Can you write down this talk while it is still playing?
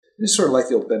It's sort of like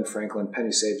the old Ben Franklin,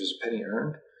 penny saved is a penny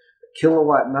earned. A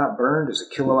kilowatt not burned is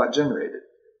a kilowatt generated.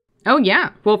 Oh,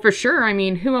 yeah. Well, for sure. I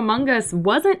mean, who among us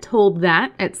wasn't told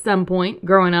that at some point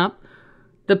growing up?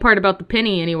 The part about the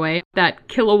penny, anyway. That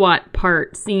kilowatt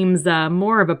part seems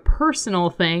more of a personal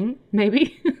thing,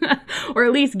 maybe. Or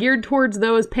at least geared towards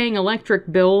those paying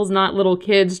electric bills, not little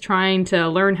kids trying to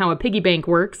learn how a piggy bank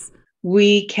works.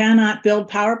 We cannot build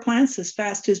power plants as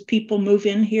fast as people move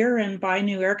in here and buy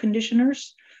new air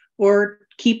conditioners or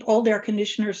keep old air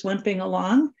conditioners limping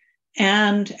along.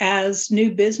 And as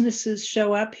new businesses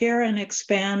show up here and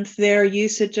expand their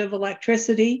usage of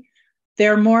electricity,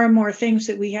 there are more and more things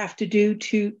that we have to do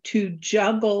to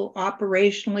juggle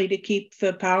operationally to keep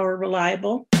the power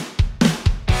reliable.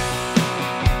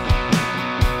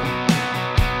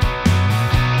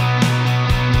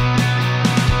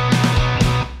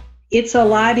 It's a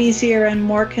lot easier and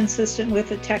more consistent with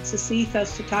the Texas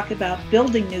ethos to talk about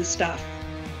building new stuff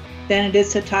than it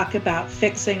is to talk about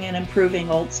fixing and improving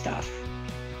old stuff.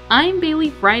 I'm Bailey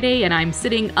Friday, and I'm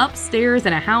sitting upstairs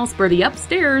in a house where the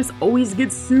upstairs always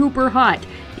gets super hot,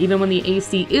 even when the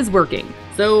AC is working.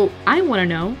 So I want to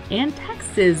know, and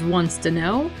Texas wants to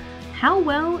know, how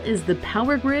well is the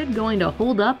power grid going to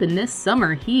hold up in this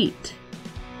summer heat?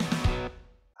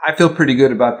 I feel pretty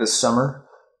good about this summer.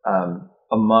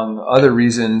 Among other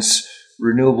reasons,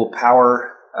 renewable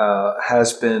power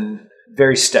has been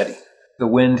very steady. The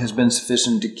wind has been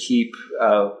sufficient to keep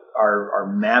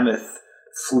our mammoth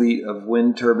fleet of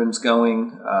wind turbines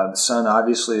going. The sun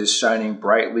obviously is shining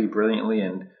brightly, brilliantly,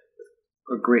 and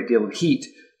a great deal of heat,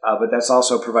 but that's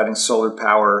also providing solar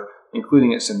power,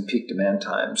 including at some peak demand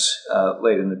times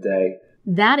late in the day.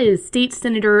 That is State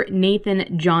Senator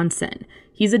Nathan Johnson.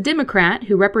 He's a Democrat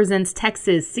who represents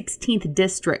Texas' 16th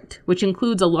district, which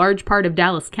includes a large part of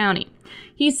Dallas County.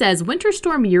 He says Winter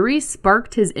Storm Uri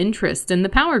sparked his interest in the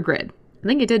power grid. I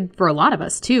think it did for a lot of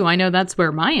us, too. I know that's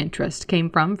where my interest came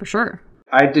from, for sure.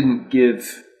 I didn't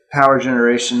give power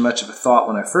generation much of a thought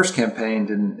when I first campaigned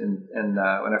and when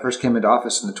I first came into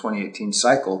office in the 2018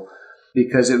 cycle,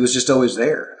 because it was just always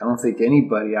there. I don't think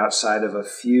anybody outside of a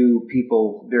few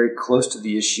people very close to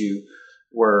the issue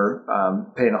were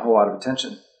paying a whole lot of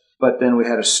attention. But then we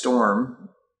had a storm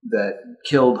that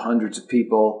killed hundreds of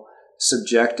people,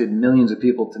 subjected millions of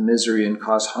people to misery, and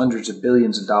caused hundreds of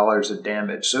billions of dollars of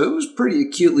damage. So it was pretty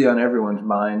acutely on everyone's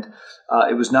mind.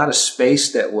 It was not a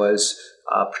space that was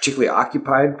particularly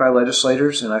occupied by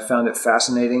legislators, and I found it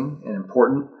fascinating and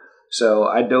important. So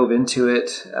I dove into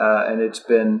it, and it's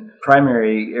been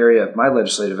primary area of my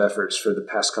legislative efforts for the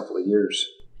past couple of years.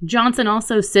 Johnson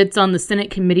also sits on the Senate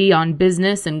Committee on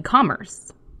Business and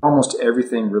Commerce. Almost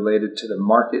everything related to the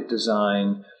market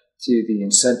design, to the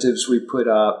incentives we put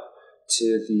up,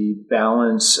 to the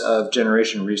balance of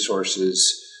generation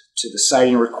resources, to the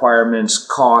siting requirements,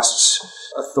 costs,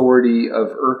 authority of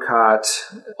ERCOT,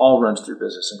 all runs through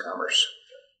Business and Commerce.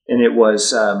 And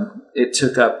it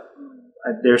took up,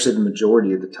 I dare say, the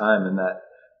majority of the time in that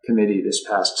committee this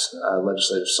past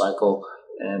legislative cycle,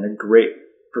 and a great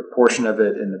proportion of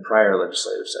it in the prior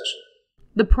legislative session.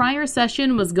 The prior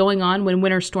session was going on when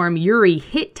Winter Storm Uri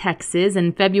hit Texas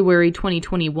in February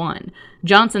 2021.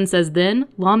 Johnson says then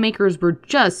lawmakers were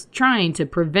just trying to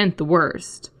prevent the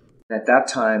worst. At that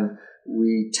time,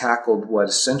 we tackled what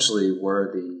essentially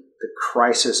were the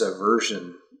crisis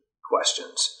aversion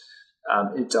questions.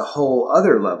 It's a whole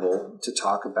other level to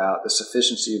talk about the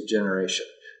sufficiency of generation,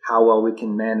 how well we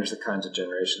can manage the kinds of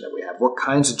generation that we have. What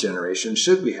kinds of generation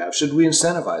should we have? Should we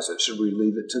incentivize it? Should we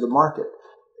leave it to the market?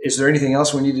 Is there anything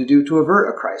else we need to do to avert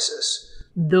a crisis?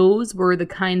 Those were the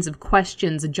kinds of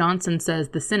questions Johnson says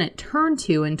the Senate turned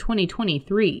to in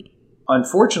 2023.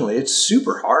 Unfortunately, it's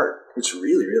super hard. It's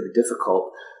really, really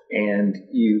difficult. And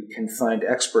you can find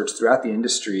experts throughout the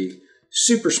industry,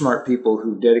 super smart people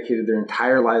who've dedicated their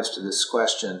entire lives to this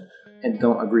question and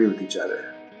don't agree with each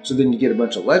other. So then you get a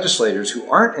bunch of legislators who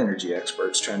aren't energy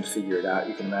experts trying to figure it out.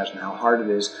 You can imagine how hard it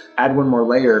is. Add one more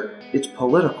layer, it's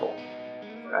political.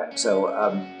 Right? So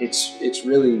it's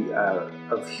really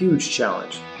a huge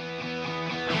challenge.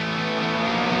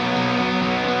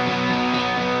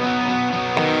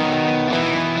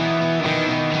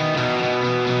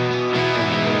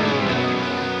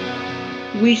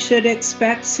 We should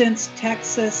expect, since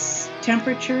Texas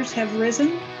temperatures have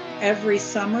risen every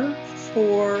summer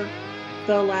for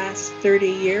the last 30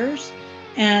 years,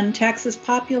 and Texas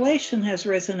population has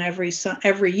risen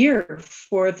every year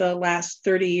for the last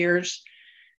 30 years,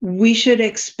 we should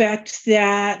expect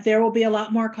that there will be a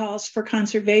lot more calls for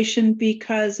conservation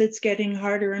because it's getting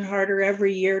harder and harder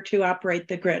every year to operate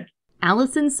the grid.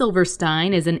 Allison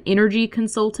Silverstein is an energy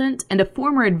consultant and a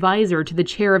former advisor to the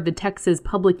chair of the Texas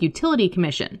Public Utility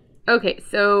Commission. Okay,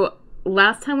 so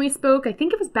last time we spoke, I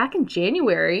think it was back in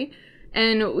January,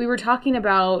 and we were talking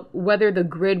about whether the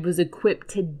grid was equipped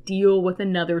to deal with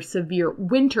another severe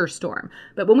winter storm.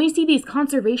 But when we see these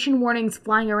conservation warnings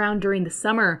flying around during the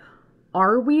summer,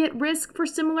 are we at risk for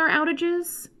similar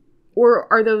outages? Or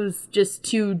are those just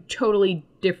two totally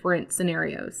different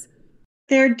scenarios?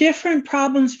 There are different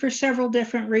problems for several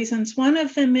different reasons. One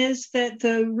of them is that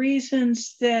the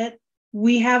reasons that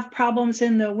we have problems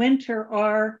in the winter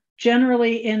are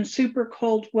generally in super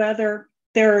cold weather.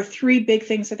 There are three big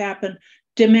things that happen.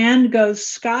 Demand goes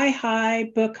sky high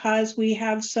because we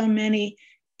have so many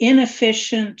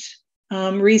inefficient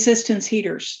resistance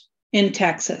heaters in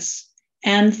Texas.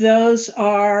 And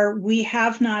we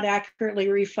have not accurately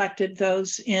reflected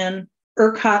those in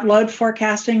ERCOT load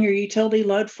forecasting or utility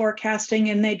load forecasting,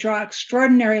 and they draw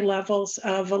extraordinary levels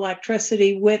of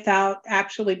electricity without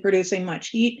actually producing much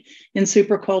heat in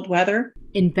super cold weather.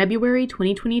 In February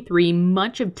 2023,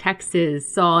 much of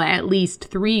Texas saw at least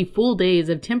 3 full days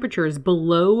of temperatures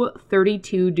below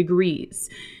 32 degrees.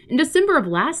 In December of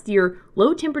last year,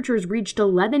 low temperatures reached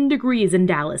 11 degrees in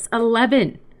Dallas.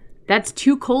 11! That's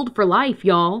too cold for life,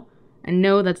 y'all. And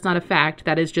no, that's not a fact.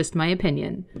 That is just my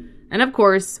opinion. And of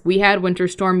course, we had Winter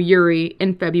Storm Uri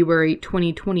in February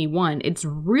 2021. It's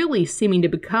really seeming to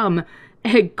become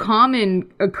a common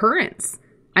occurrence.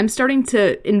 I'm starting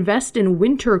to invest in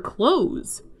winter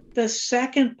clothes. The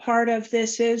second part of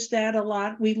this is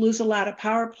that we lose a lot of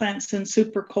power plants in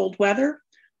super cold weather.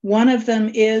 One of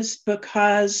them is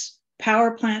because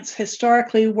power plants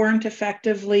historically weren't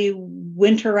effectively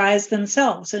winterized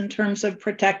themselves in terms of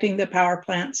protecting the power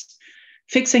plants,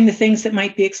 fixing the things that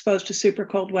might be exposed to super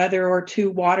cold weather or to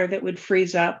water that would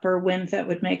freeze up or wind that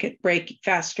would make it break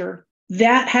faster.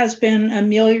 That has been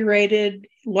ameliorated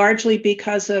largely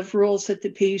because of rules that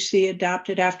the PUC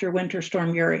adopted after Winter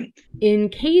Storm Uri. In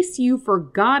case you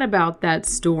forgot about that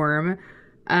storm,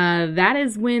 that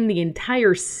is when the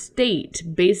entire state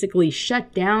basically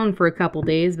shut down for a couple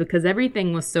days because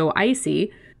everything was so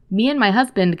icy. Me and my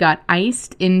husband got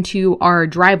iced into our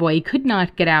driveway, could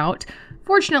not get out.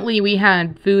 Fortunately, we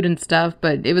had food and stuff,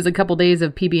 but it was a couple days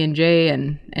of PB&J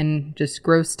and just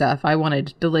gross stuff. I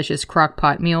wanted delicious crock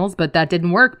pot meals, but that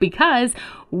didn't work because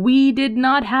we did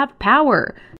not have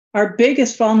power. Our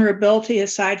biggest vulnerability,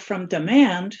 aside from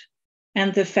demand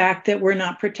and the fact that we're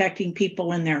not protecting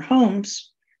people in their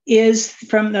homes, is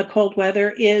from the cold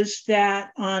weather, is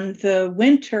that on the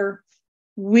winter,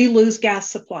 we lose gas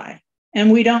supply. And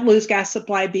we don't lose gas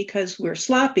supply because we're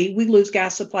sloppy. We lose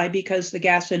gas supply because the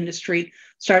gas industry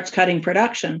starts cutting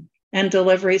production and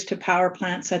deliveries to power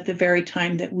plants at the very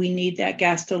time that we need that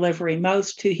gas delivery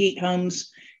most to heat homes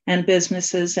and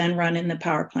businesses and run in the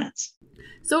power plants.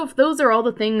 So if those are all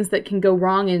the things that can go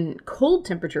wrong in cold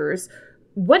temperatures,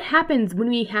 what happens when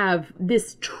we have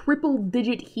this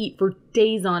triple-digit heat for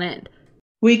days on end?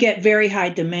 We get very high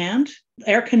demand.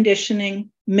 Air conditioning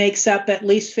makes up at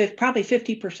least probably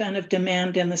 50% of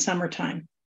demand in the summertime.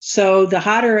 So the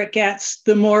hotter it gets,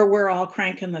 the more we're all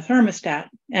cranking the thermostat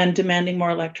and demanding more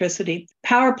electricity.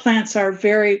 Power plants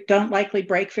don't likely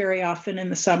break very often in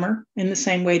the summer in the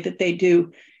same way that they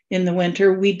do in the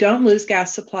winter. We don't lose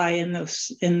gas supply in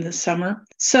the summer.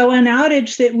 So an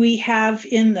outage that we have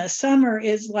in the summer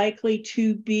is likely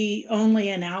to be only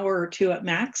an hour or two at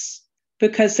max,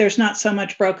 because there's not so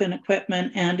much broken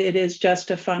equipment, and it is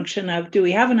just a function of, do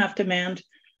we have enough demand?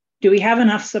 Do we have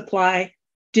enough supply?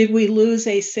 Did we lose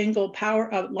a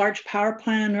large power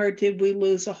plant, or did we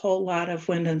lose a whole lot of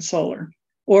wind and solar?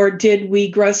 Or did we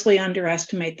grossly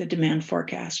underestimate the demand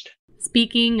forecast?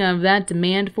 Speaking of that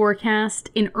demand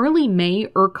forecast, in early May,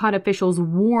 ERCOT officials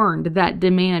warned that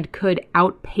demand could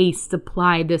outpace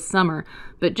supply this summer.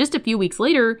 But just a few weeks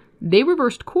later, they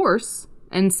reversed course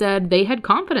and said they had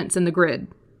confidence in the grid,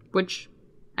 which,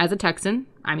 as a Texan,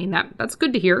 I mean, that's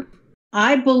good to hear.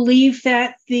 I believe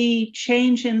that the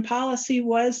change in policy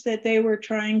was that they were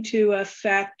trying to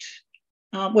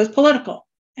was political,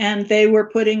 and they were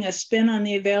putting a spin on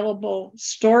the available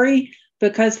story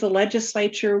because the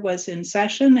legislature was in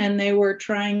session, and they were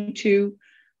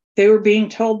being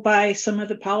told by some of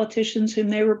the politicians whom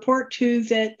they report to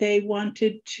that they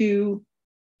wanted to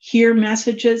hear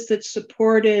messages that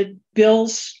supported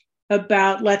bills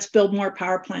about let's build more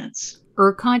power plants.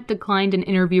 ERCOT declined an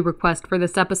interview request for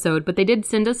this episode, but they did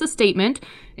send us a statement,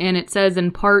 and it says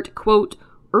in part, quote,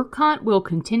 ERCOT will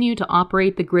continue to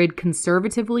operate the grid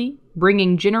conservatively,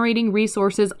 bringing generating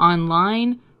resources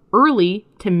online early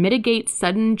to mitigate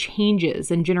sudden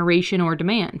changes in generation or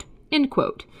demand, end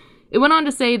quote. It went on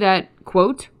to say that,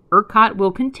 quote, ERCOT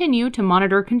will continue to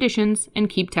monitor conditions and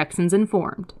keep Texans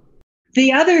informed.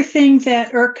 The other thing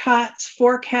that ERCOT's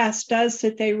forecast does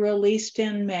that they released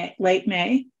in late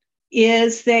May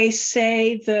is they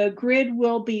say the grid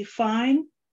will be fine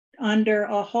under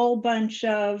a whole bunch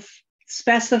of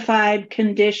specified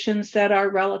conditions that are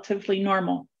relatively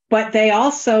normal. But they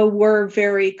also were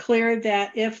very clear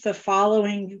that if the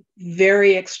following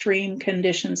very extreme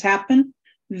conditions happen,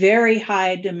 very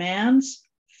high demands,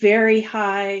 very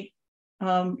high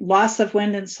loss of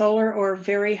wind and solar, or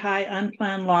very high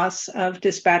unplanned loss of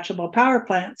dispatchable power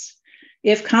plants,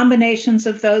 if combinations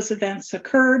of those events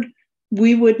occurred,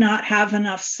 we would not have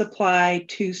enough supply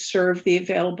to serve the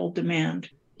available demand.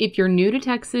 If you're new to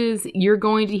Texas, you're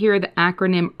going to hear the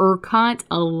acronym ERCOT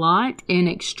a lot in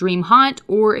extreme hot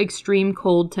or extreme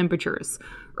cold temperatures.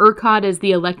 ERCOT is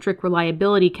the Electric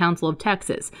Reliability Council of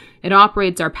Texas. It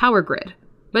operates our power grid.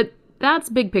 But that's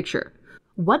big picture.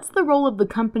 What's the role of the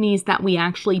companies that we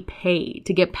actually pay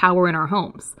to get power in our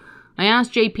homes? I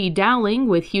asked JP Dowling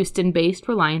with Houston-based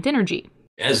Reliant Energy.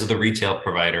 As the retail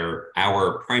provider,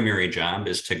 our primary job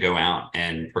is to go out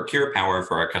and procure power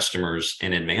for our customers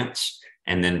in advance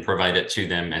and then provide it to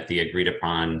them at the agreed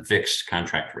upon fixed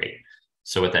contract rate.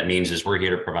 So what that means is we're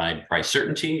here to provide price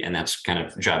certainty, and that's kind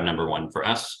of job number one for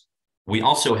us. We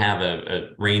also have a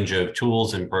range of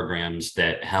tools and programs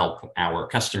that help our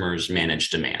customers manage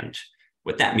demand.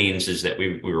 What that means is that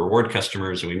we reward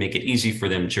customers and we make it easy for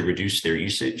them to reduce their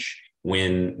usage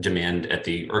when demand at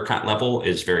the ERCOT level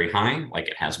is very high, like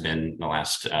it has been the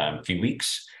last few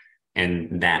weeks.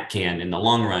 And that can, in the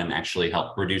long run, actually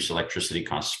help reduce electricity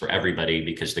costs for everybody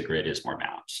because the grid is more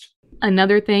balanced.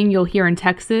 Another thing you'll hear in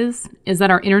Texas is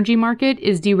that our energy market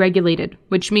is deregulated,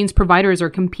 which means providers are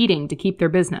competing to keep their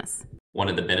business. One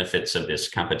of the benefits of this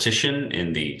competition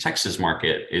in the Texas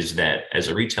market is that as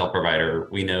a retail provider,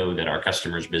 we know that our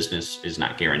customers' business is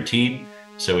not guaranteed.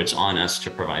 So it's on us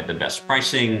to provide the best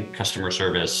pricing, customer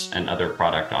service, and other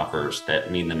product offers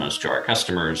that mean the most to our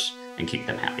customers and keep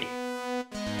them happy.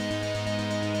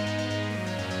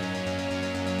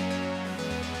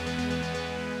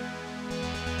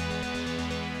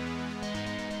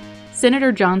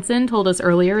 Senator Johnson told us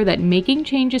earlier that making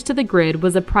changes to the grid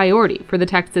was a priority for the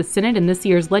Texas Senate in this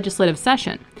year's legislative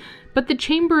session, but the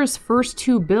chamber's first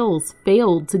two bills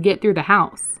failed to get through the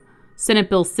House. Senate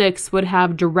Bill 6 would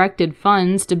have directed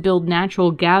funds to build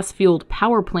natural gas-fueled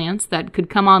power plants that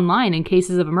could come online in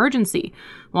cases of emergency,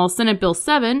 while Senate Bill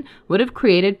 7 would have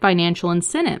created financial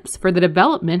incentives for the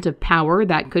development of power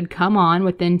that could come on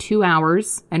within 2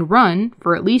 hours and run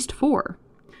for at least 4.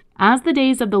 As the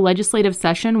days of the legislative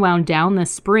session wound down this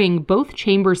spring, both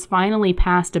chambers finally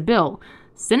passed a bill,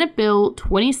 Senate Bill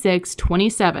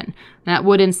 2627, that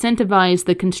would incentivize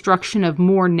the construction of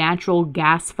more natural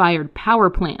gas-fired power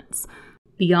plants.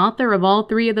 The author of all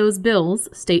three of those bills,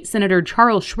 State Senator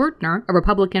Charles Schwertner, a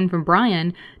Republican from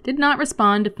Bryan, did not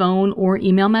respond to phone or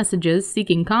email messages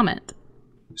seeking comment.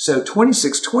 So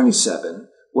 2627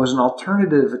 was an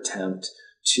alternative attempt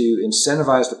to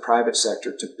incentivize the private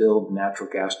sector to build natural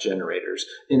gas generators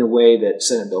in a way that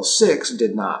Senate Bill 6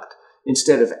 did not.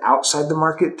 Instead of outside the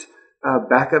market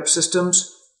backup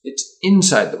systems, it's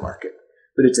inside the market.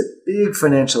 But it's a big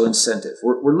financial incentive.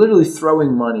 We're literally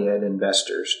throwing money at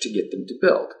investors to get them to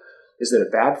build. Is that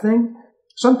a bad thing?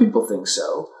 Some people think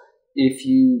so. If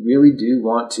you really do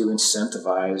want to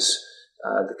incentivize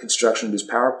the construction of these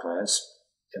power plants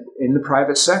in the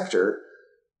private sector,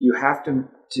 you have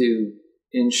to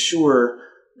ensure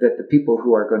that the people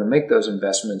who are going to make those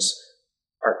investments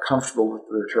are comfortable with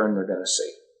the return they're going to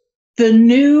see. The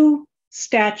new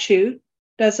statute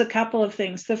does a couple of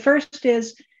things. The first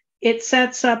is it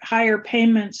sets up higher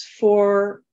payments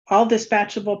for all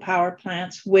dispatchable power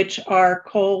plants, which are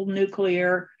coal,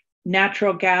 nuclear,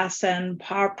 natural gas, and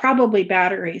probably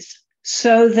batteries,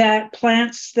 so that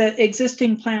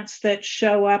existing plants that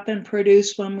show up and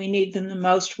produce when we need them the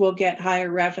most will get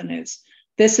higher revenues.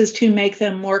 This is to make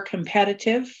them more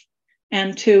competitive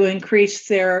and to increase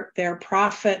their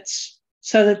profits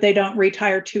so that they don't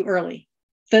retire too early.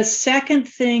 The second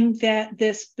thing that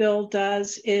this bill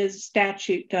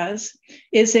statute does,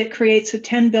 is it creates a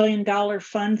 $10 billion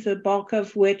fund, the bulk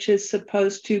of which is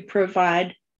supposed to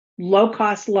provide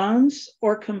low-cost loans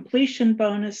or completion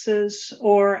bonuses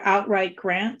or outright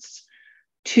grants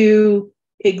to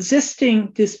existing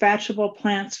dispatchable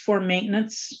plants for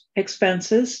maintenance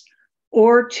expenses,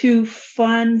 or to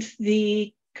fund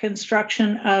the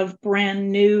construction of brand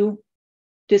new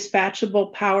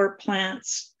dispatchable power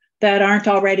plants that aren't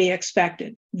already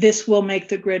expected. This will make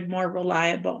the grid more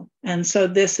reliable. And so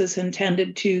this is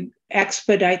intended to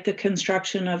expedite the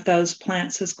construction of those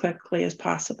plants as quickly as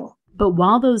possible. But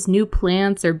while those new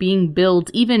plants are being built,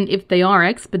 even if they are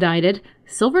expedited,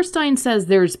 Silverstein says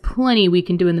there's plenty we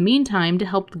can do in the meantime to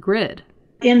help the grid.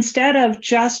 Instead of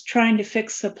just trying to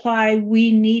fix supply,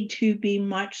 we need to be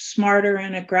much smarter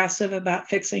and aggressive about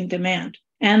fixing demand.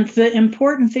 And the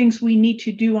important things we need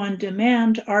to do on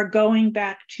demand are going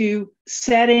back to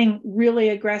setting really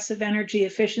aggressive energy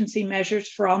efficiency measures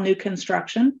for all new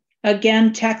construction.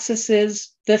 Again, Texas is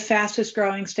the fastest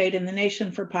growing state in the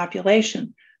nation for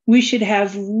population. We should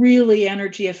have really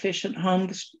energy efficient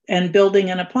homes and building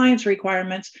and appliance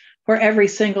requirements for every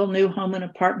single new home and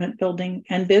apartment building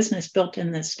and business built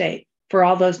in this state for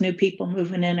all those new people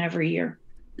moving in every year.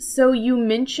 So you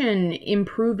mentioned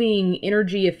improving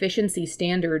energy efficiency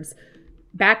standards.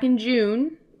 Back in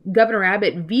June, Governor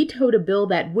Abbott vetoed a bill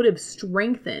that would have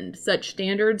strengthened such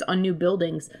standards on new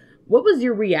buildings. What was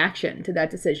your reaction to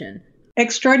that decision?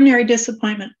 Extraordinary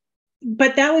disappointment.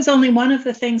 But that was only one of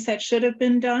the things that should have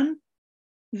been done.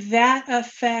 That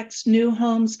affects new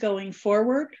homes going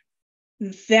forward.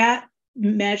 That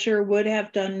measure would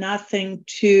have done nothing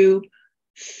to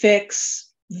fix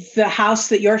the house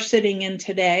that you're sitting in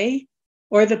today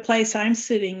or the place I'm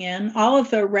sitting in. All of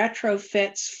the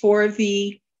retrofits for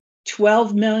the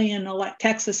 12 million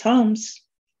Texas homes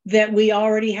that we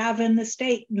already have in the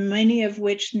state, many of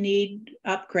which need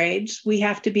upgrades. We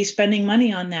have to be spending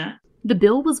money on that. The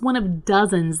bill was one of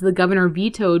dozens the governor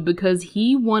vetoed because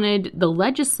he wanted the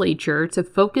legislature to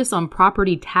focus on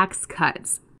property tax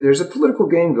cuts. There's a political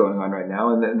game going on right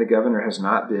now, and the governor has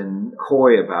not been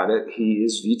coy about it. He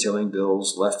is vetoing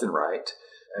bills left and right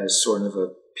as sort of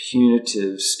a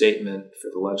punitive statement for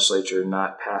the legislature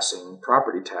not passing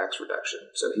property tax reduction.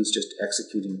 So he's just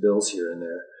executing bills here and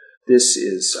there. This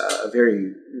is a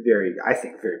very, very, I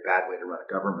think, very bad way to run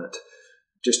a government,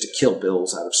 just to kill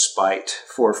bills out of spite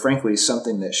for, frankly,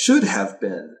 something that should have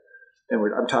been, and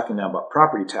I'm talking now about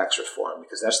property tax reform,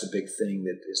 because that's the big thing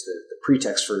that is the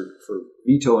pretext for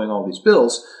vetoing all these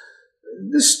bills.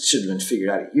 This should have been figured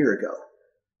out a year ago.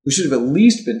 We should have at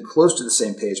least been close to the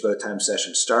same page by the time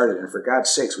session started, and for God's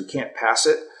sakes, we can't pass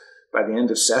it by the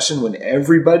end of session when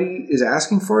everybody is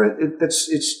asking for it.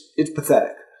 It's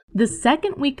pathetic. The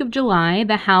second week of July,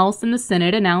 the House and the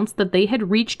Senate announced that they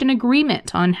had reached an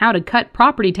agreement on how to cut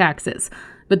property taxes,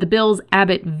 but the bills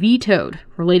Abbott vetoed,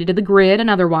 related to the grid and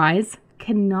otherwise,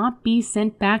 cannot be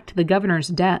sent back to the governor's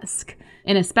desk.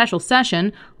 In a special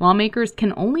session, lawmakers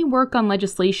can only work on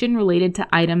legislation related to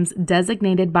items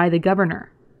designated by the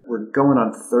governor. We're going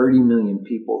on 30 million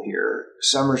people here.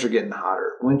 Summers are getting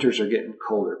hotter. Winters are getting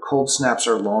colder. Cold snaps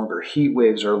are longer. Heat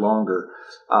waves are longer.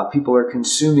 People are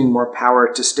consuming more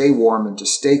power to stay warm and to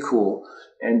stay cool.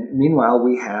 And meanwhile,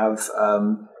 we have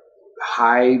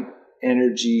high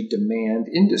energy demand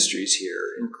industries here,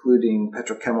 including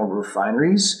petrochemical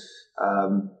refineries,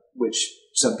 which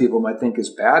some people might think is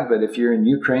bad. But if you're in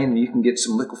Ukraine and you can get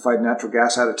some liquefied natural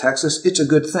gas out of Texas, it's a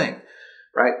good thing,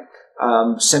 right?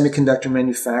 Semiconductor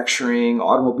manufacturing,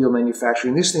 automobile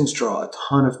manufacturing, these things draw a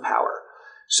ton of power.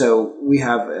 So we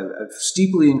have a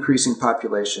steeply increasing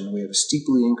population. We have a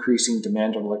steeply increasing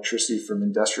demand on electricity from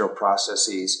industrial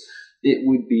processes. It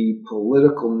would be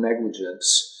political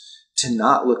negligence to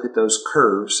not look at those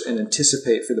curves and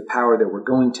anticipate for the power that we're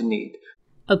going to need.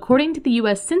 According to the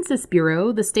U.S. Census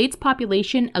Bureau, the state's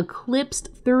population eclipsed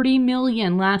 30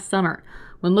 million last summer.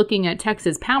 When looking at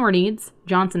Texas power needs,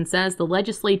 Johnson says the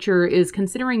legislature is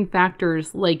considering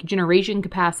factors like generation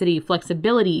capacity,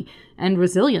 flexibility, and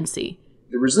resiliency.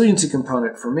 The resiliency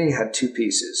component for me had two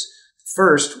pieces.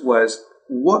 First was,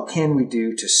 what can we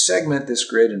do to segment this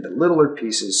grid into littler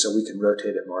pieces so we can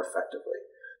rotate it more effectively?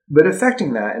 But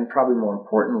affecting that, and probably more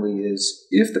importantly, is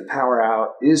if the power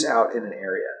is out in an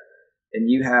area and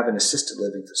you have an assisted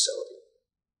living facility,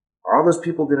 are all those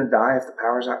people going to die if the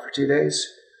power's out for 2 days?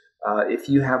 If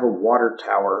you have a water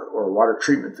tower or a water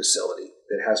treatment facility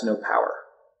that has no power,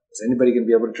 is anybody going to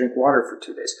be able to drink water for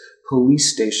 2 days?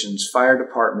 Police stations, fire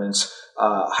departments,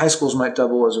 high schools might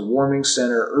double as a warming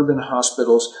center, urban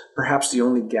hospitals, perhaps the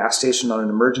only gas station on an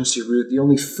emergency route, the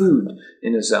only food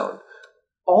in a zone.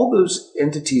 All those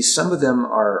entities, some of them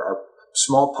are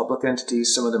small public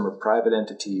entities, some of them are private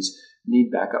entities,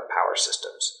 need backup power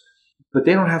systems. But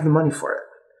they don't have the money for it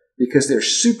because they're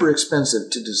super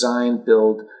expensive to design,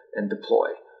 build, and deploy.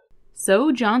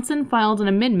 So Johnson filed an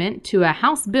amendment to a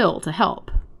House bill to help.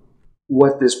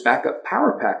 What this backup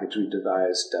power package we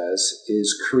devised does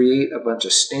is create a bunch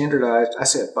of standardized, I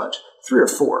say a bunch, 3 or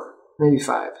 4, maybe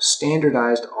 5,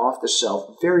 standardized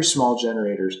off-the-shelf, very small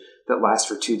generators that last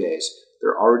for 2 days.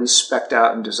 They're already spec'd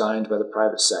out and designed by the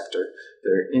private sector.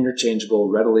 They're interchangeable,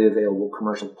 readily available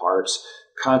commercial parts,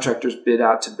 Contractors bid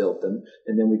out to build them,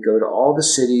 and then we go to all the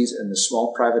cities and the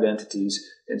small private entities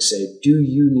and say, do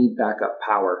you need backup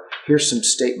power? Here's some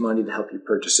state money to help you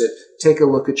purchase it. Take a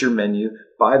look at your menu,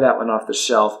 buy that one off the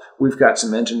shelf. We've got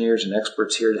some engineers and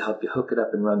experts here to help you hook it up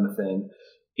and run the thing.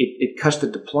 It cuts the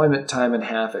deployment time in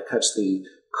half. It cuts the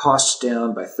costs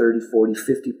down by 30, 40,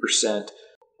 50%.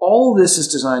 All this is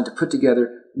designed to put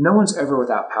together, no one's ever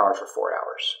without power for 4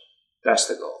 hours. That's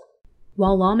the goal.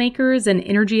 While lawmakers and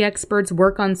energy experts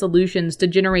work on solutions to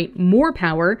generate more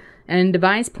power and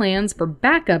devise plans for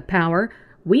backup power,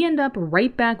 we end up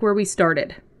right back where we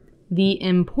started. The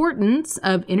importance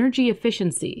of energy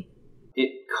efficiency.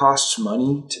 It costs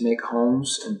money to make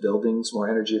homes and buildings more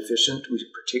energy efficient. We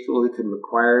particularly could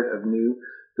require it of new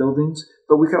buildings,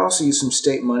 but we could also use some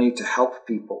state money to help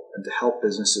people and to help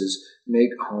businesses make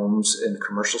homes and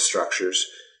commercial structures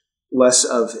less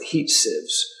of heat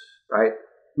sieves, right?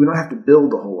 We don't have to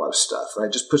build a whole lot of stuff,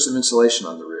 right? Just put some insulation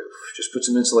on the roof. Just put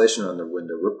some insulation on the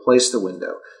window. Replace the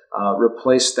window.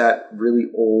 Replace that really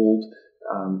old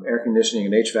air conditioning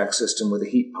and HVAC system with a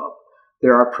heat pump.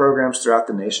 There are programs throughout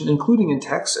the nation, including in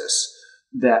Texas,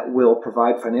 that will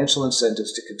provide financial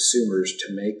incentives to consumers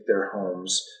to make their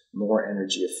homes more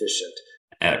energy efficient.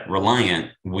 At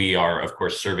Reliant, we are, of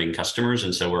course, serving customers,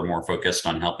 and so we're more focused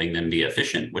on helping them be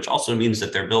efficient, which also means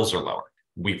that their bills are lower.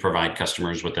 We provide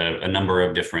customers with a number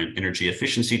of different energy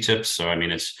efficiency tips. So, I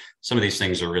mean, some of these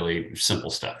things are really simple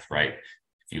stuff, right?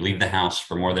 If you leave the house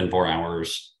for more than 4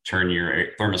 hours, turn your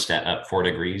thermostat up 4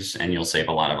 degrees, and you'll save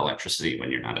a lot of electricity when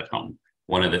you're not at home.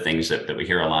 One of the things that we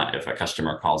hear a lot, if a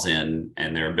customer calls in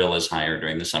and their bill is higher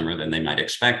during the summer than they might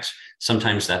expect,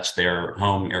 sometimes that's their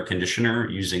home air conditioner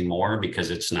using more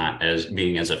because it's not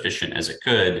being as efficient as it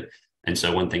could. And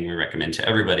so one thing we recommend to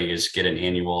everybody is get an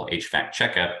annual HVAC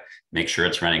checkup, make sure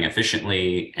it's running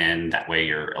efficiently, and that way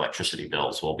your electricity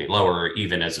bills will be lower,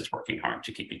 even as it's working hard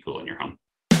to keep you cool in your home.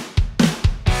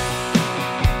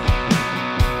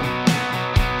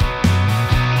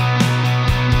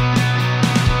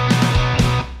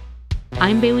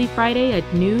 I'm Bailey Friday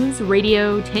at News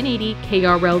Radio 1080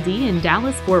 KRLD in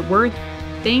Dallas, Fort Worth.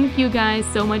 Thank you guys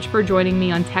so much for joining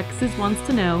me on Texas Wants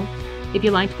to Know. If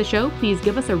you liked the show, please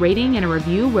give us a rating and a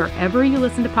review wherever you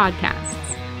listen to podcasts.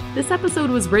 This episode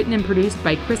was written and produced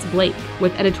by Chris Blake,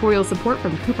 with editorial support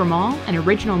from Cooper Mall and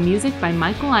original music by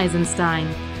Michael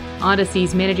Eisenstein.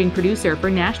 Odyssey's managing producer for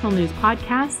National News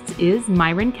Podcasts is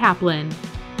Myron Kaplan.